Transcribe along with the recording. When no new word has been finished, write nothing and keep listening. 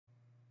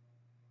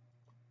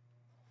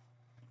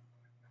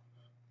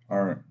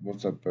Alright,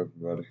 what's up,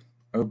 everybody?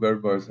 I hope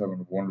everybody's having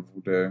a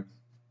wonderful day.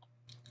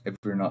 If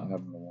you're not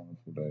having a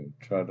wonderful day,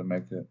 try to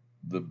make it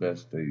the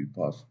best day you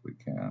possibly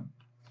can.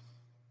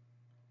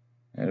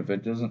 And if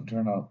it doesn't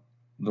turn out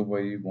the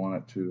way you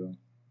want it to,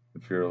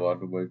 if you're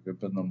allowed to wake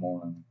up in the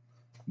morning,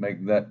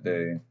 make that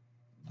day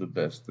the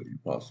best that you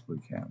possibly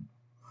can.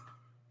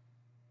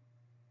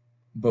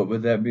 But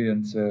with that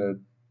being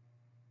said,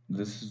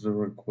 this is a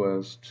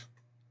request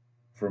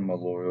from a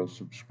loyal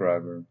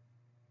subscriber.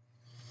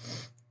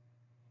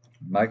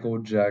 Michael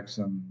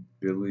Jackson,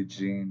 Billie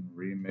Jean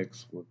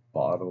remix with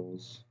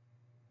Bottles.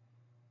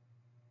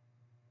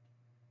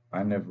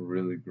 I never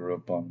really grew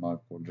up on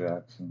Michael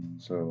Jackson,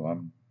 so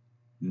I'm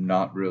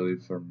not really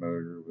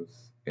familiar with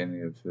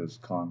any of his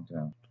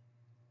content.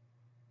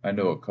 I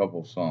know a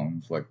couple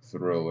songs like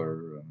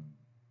Thriller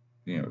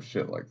and,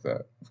 shit like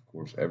that. Of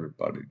course,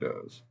 everybody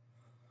does.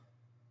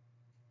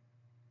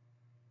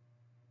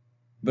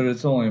 But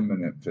it's only a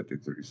minute and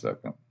 53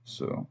 seconds,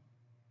 so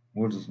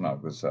we'll just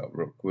knock this out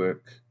real quick.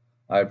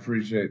 I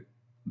appreciate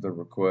the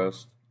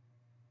request.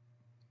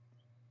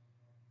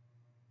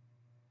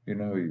 You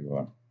know who you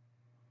are.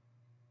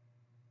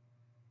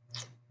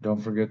 Don't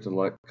forget to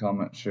like,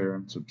 comment, share,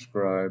 and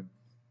subscribe.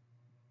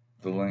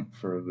 The link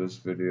for this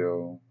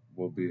video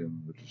will be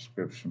in the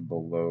description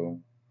below.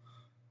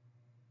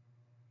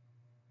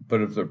 But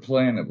if they're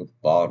playing it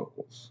with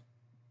bottles,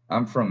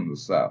 I'm from the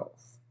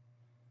South.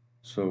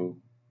 So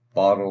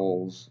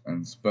bottles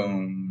and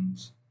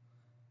spoons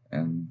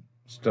and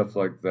stuff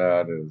like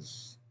that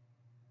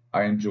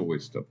I enjoy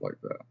stuff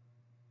like that.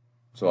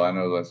 So I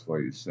know that's why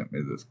you sent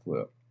me this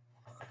clip.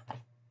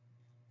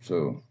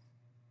 So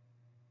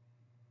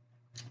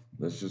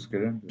let's just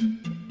get into it.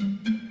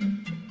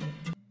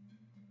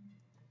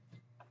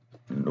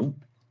 Nope.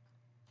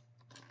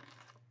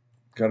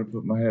 Gotta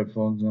put my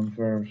headphones on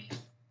first.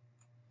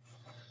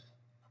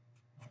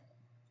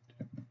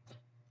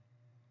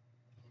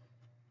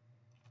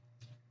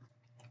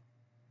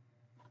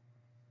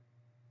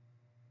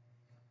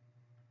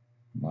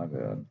 My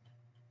bad.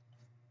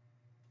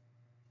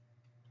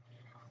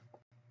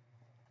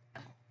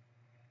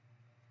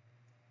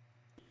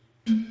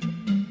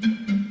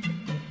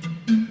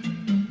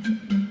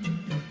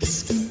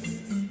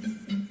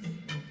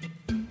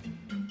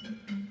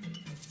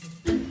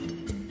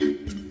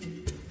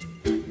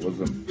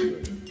 Wasn't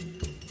great.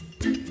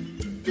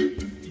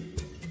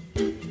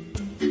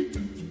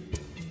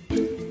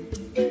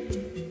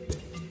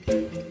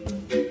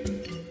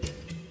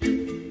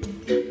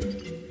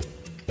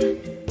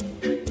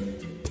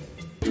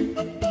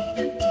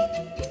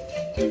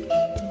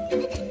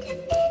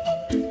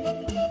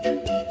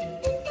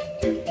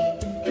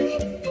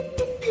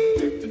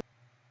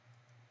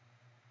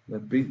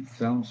 That beat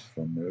sounds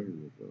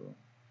familiar though.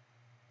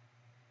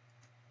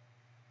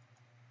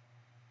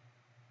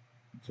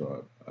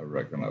 So I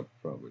reckon I've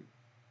probably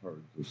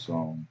heard the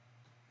song.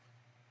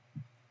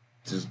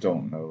 Just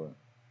don't know it.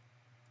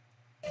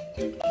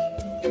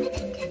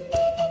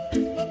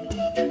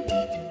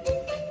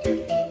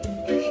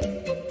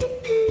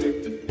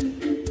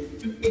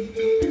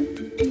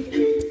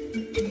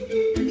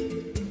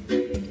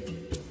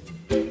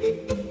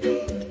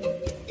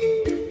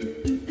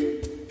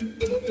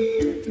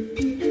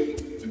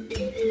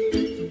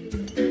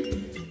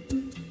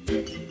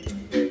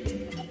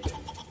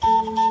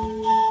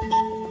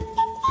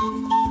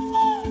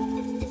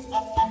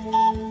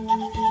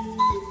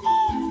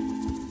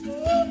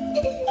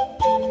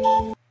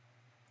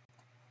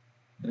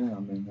 Yeah, I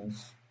mean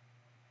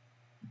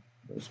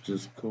that's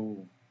just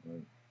cool.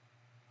 Like,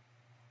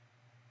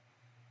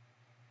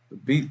 the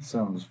beat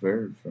sounds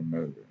very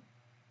familiar.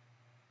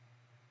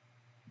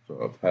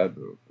 So I've had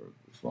to have heard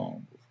the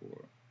song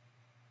before.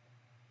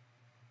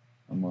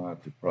 I'm gonna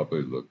have to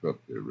probably look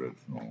up the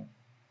original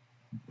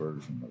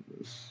version of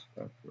this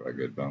after I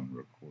get done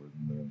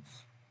recording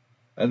this.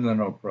 And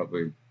then I'll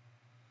probably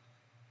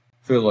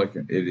feel like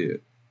an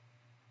idiot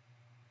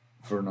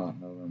for not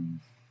knowing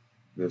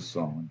this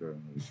song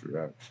during this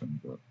reaction,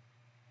 but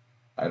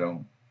I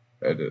don't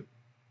edit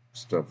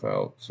stuff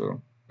out,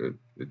 so it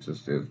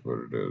just is what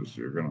it is.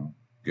 You're gonna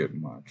get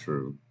my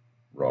true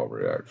raw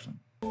reaction.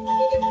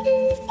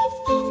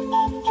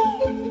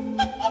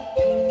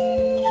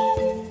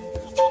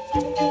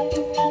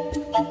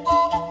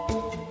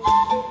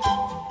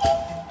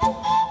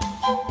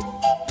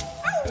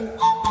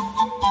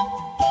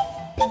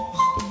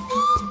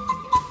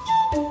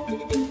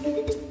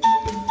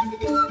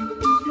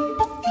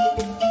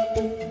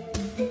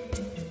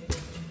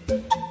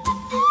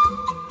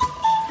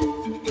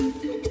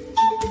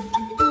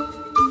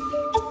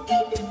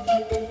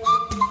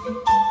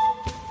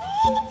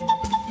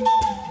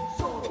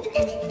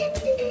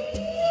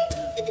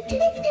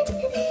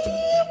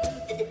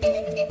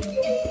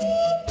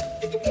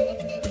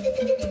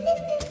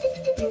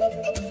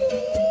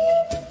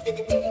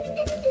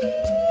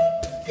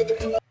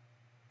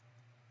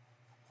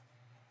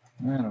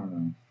 I don't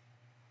know.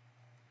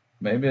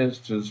 Maybe it's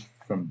just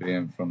from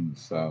being from the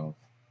South.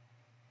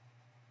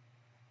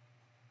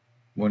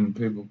 When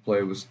people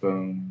play with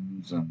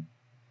spoons and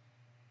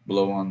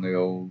blow on the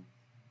old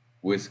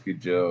whiskey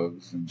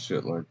jugs and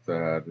shit like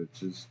that. It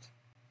just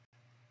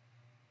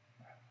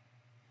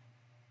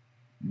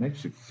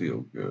makes you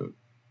feel good.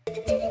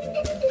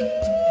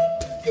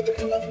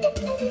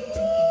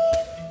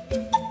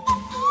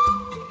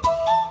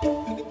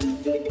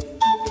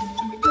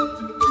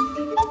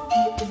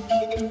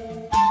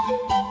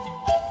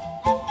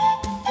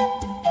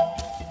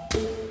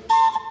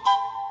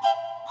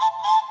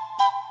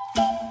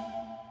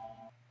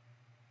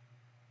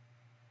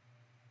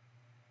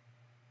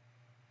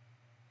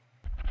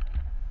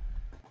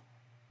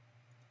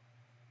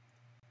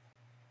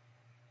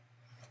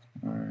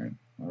 Alright,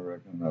 I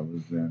reckon that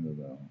was the end of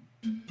that one.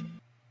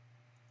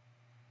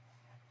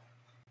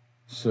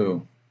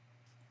 So,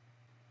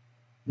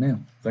 yeah,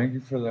 thank you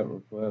for that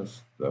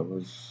request. That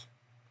was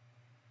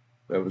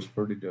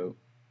pretty dope.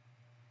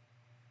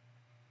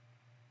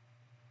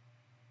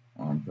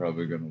 I'm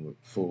probably gonna look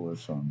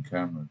foolish on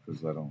camera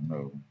because I don't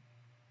know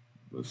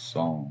the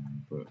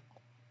song, but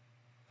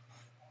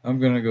I'm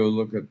gonna go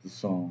look at the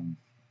song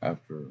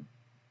after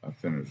I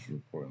finish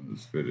recording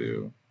this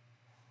video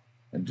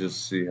and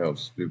just see how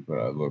stupid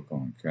I look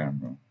on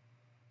camera.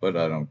 But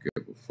I don't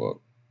give a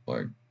fuck.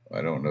 Like,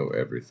 I don't know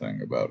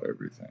everything about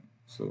everything.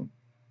 So,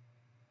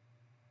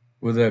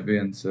 with that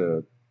being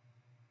said,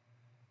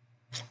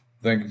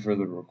 thank you for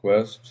the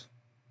request.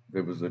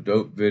 It was a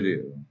dope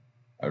video.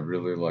 I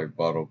really like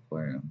bottle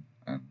playing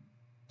and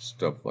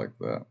stuff like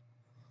that.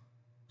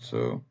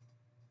 So,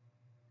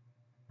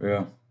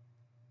 yeah,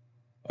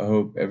 I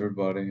hope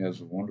everybody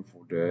has a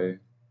wonderful day.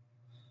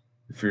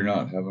 If you're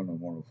not having a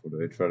wonderful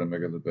day, try to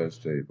make it the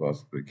best day you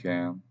possibly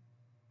can.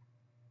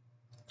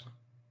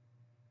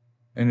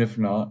 And if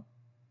not,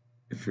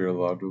 if you're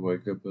allowed to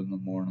wake up in the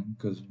morning,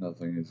 because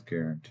nothing is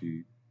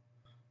guaranteed,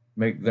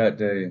 make that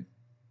day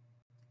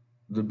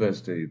the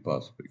best day you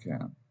possibly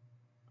can.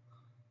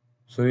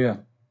 So, yeah,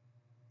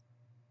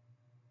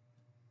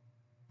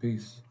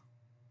 peace.